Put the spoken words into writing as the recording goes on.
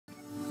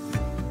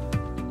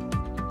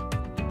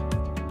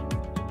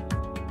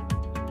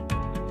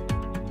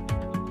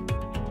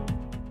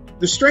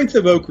The strength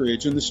of Oak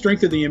Ridge and the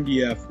strength of the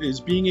MDF is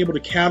being able to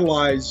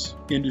catalyze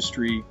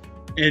industry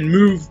and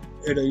move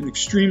at an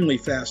extremely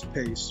fast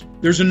pace.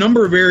 There's a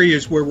number of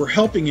areas where we're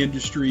helping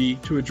industry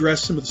to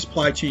address some of the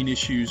supply chain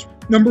issues.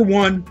 Number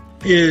one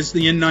is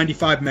the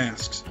N95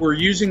 masks. We're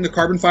using the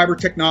carbon fiber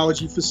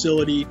technology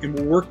facility, and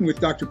we're working with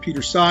Dr.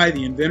 Peter Tsai,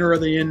 the inventor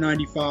of the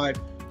N95,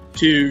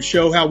 to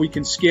show how we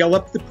can scale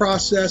up the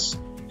process.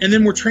 And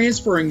then we're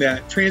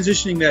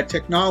transitioning that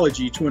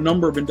technology to a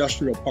number of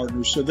industrial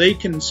partners so they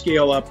can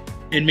scale up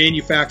and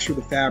manufacture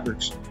the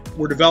fabrics.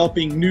 We're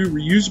developing new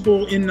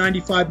reusable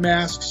N95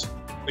 masks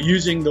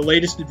using the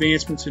latest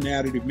advancements in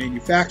additive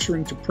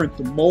manufacturing to print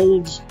the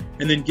molds,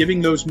 and then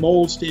giving those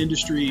molds to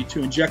industry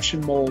to injection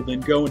mold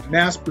and go into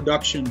mass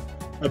production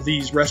of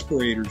these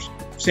respirators.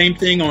 Same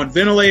thing on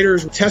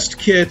ventilators, test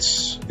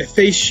kits,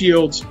 face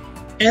shields.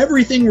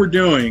 Everything we're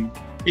doing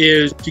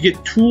is to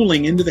get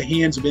tooling into the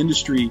hands of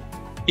industry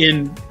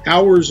in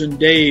hours and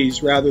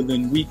days rather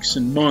than weeks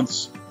and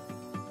months.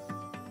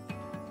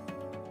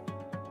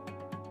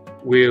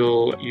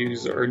 We'll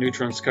use our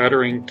neutron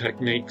scattering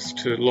techniques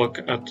to look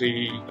at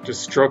the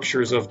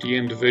structures of the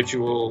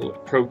individual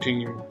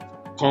protein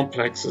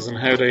complexes and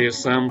how they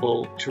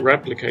assemble to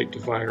replicate the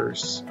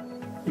virus.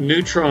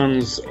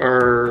 Neutrons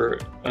are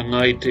an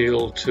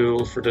ideal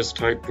tool for this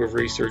type of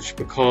research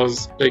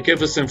because they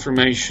give us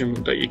information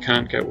that you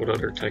can't get with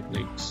other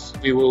techniques.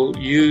 We will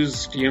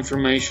use the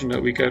information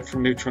that we get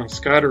from neutron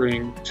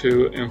scattering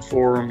to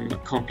inform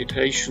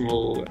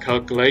computational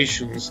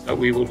calculations that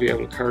we will be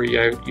able to carry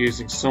out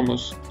using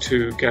Summit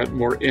to get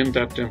more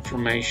in-depth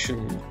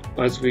information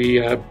as we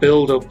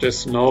build up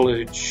this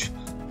knowledge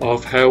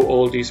of how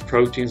all these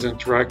proteins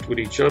interact with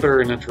each other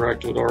and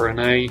interact with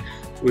RNA.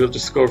 We'll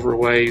discover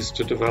ways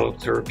to develop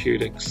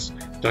therapeutics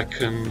that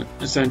can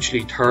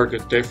essentially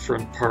target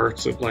different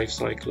parts of life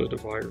cycle of the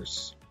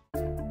virus.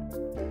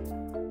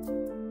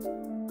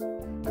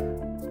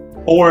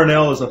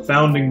 ORNL is a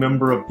founding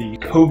member of the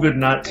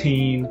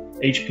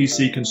COVID-19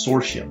 HPC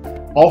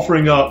consortium,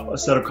 offering up a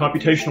set of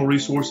computational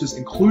resources,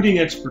 including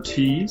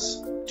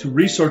expertise, to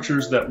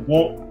researchers that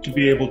want to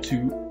be able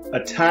to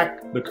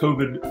attack the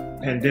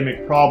COVID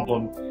pandemic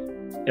problem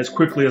as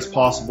quickly as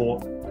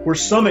possible. Where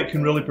Summit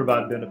can really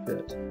provide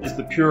benefit is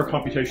the pure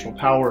computational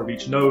power of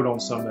each node on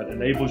Summit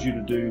enables you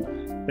to do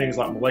things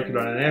like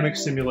molecular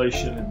dynamics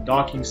simulation and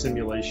docking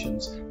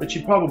simulations that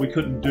you probably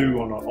couldn't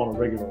do on a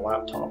regular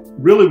laptop.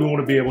 Really, we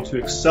want to be able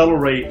to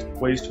accelerate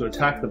ways to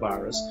attack the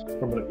virus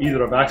from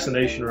either a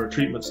vaccination or a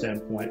treatment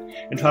standpoint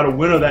and try to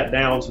winnow that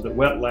down so that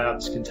wet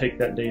labs can take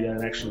that data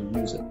and actually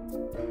use it.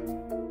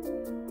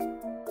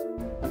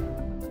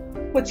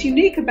 What's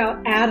unique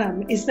about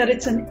ATOM is that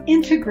it's an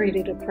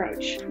integrated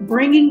approach,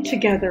 bringing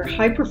together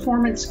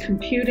high-performance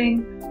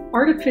computing,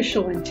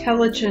 artificial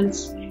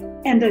intelligence,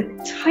 and a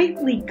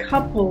tightly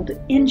coupled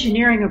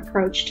engineering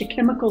approach to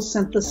chemical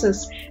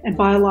synthesis and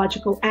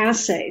biological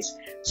assays,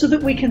 so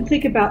that we can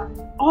think about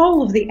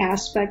all of the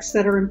aspects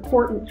that are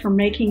important for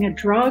making a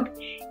drug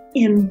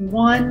in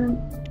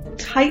one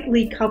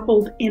tightly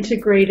coupled,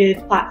 integrated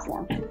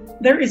platform.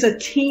 There is a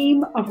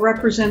team of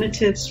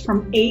representatives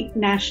from 8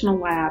 national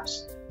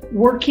labs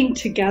working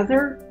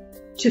together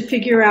to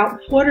figure out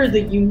what are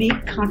the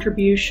unique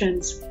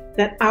contributions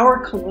that our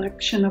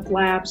collection of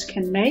labs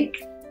can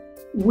make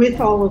with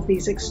all of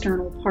these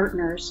external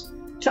partners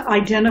to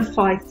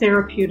identify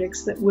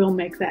therapeutics that will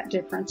make that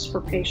difference for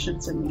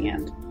patients in the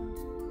end.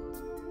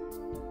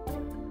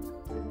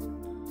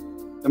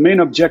 The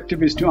main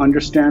objective is to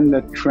understand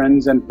the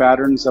trends and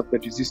patterns of the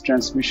disease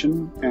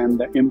transmission and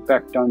the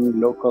impact on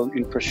local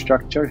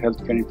infrastructure,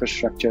 healthcare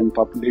infrastructure and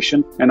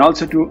population, and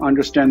also to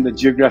understand the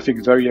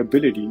geographic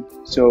variability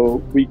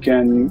so we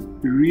can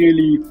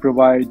really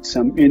provide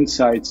some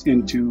insights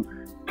into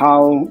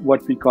how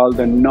what we call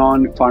the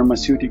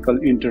non-pharmaceutical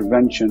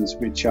interventions,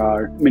 which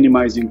are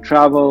minimizing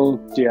travel,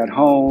 stay at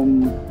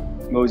home,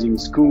 closing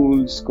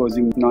schools,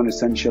 closing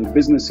non-essential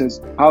businesses.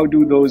 How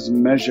do those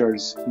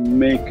measures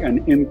make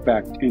an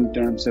impact in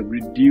terms of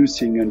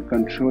reducing and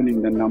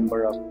controlling the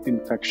number of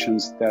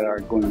infections that are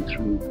going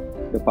through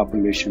the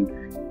population?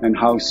 And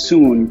how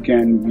soon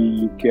can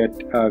we get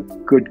a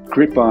good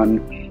grip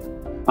on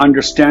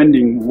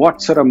understanding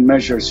what sort of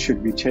measures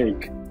should we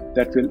take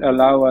that will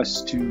allow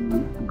us to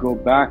go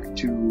back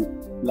to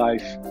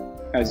life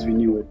as we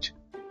knew it?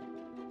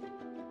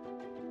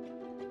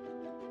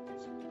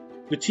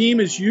 The team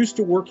is used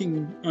to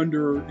working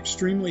under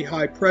extremely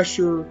high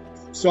pressure,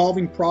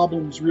 solving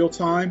problems real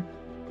time,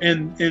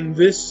 and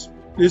this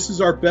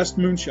is our best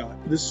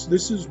moonshot.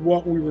 This is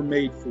what we were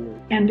made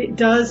for. And it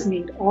does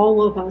need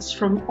all of us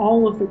from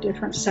all of the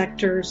different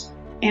sectors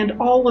and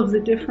all of the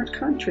different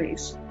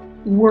countries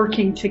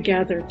working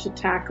together to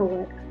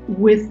tackle it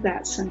with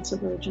that sense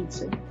of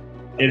urgency.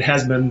 It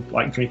has been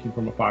like drinking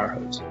from a fire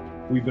hose.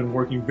 We've been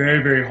working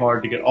very, very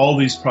hard to get all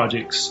these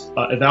projects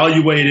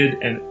evaluated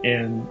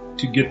and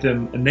to get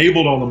them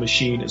enabled on the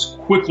machine as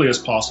quickly as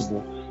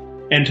possible,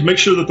 and to make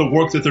sure that the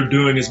work that they're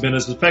doing has been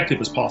as effective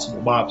as possible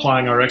by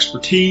applying our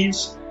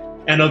expertise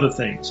and other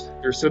things.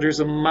 So there's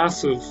a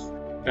massive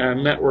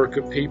network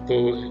of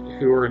people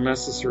who are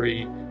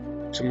necessary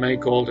to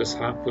make all this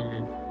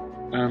happen,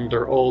 and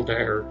they're all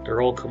there.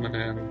 They're all coming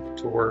in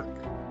to work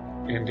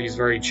in these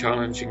very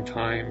challenging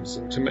times,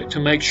 and to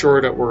make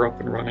sure that we're up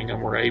and running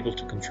and we're able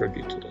to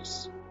contribute to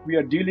this. We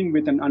are dealing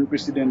with an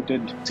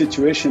unprecedented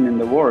situation in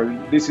the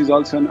world. This is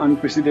also an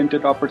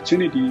unprecedented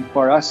opportunity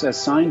for us as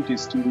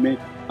scientists to make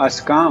us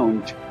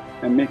count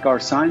and make our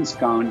science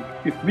count.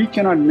 If we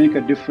cannot make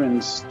a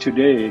difference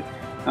today,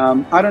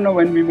 I don't know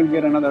when we will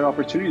get another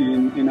opportunity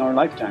in our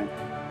lifetime.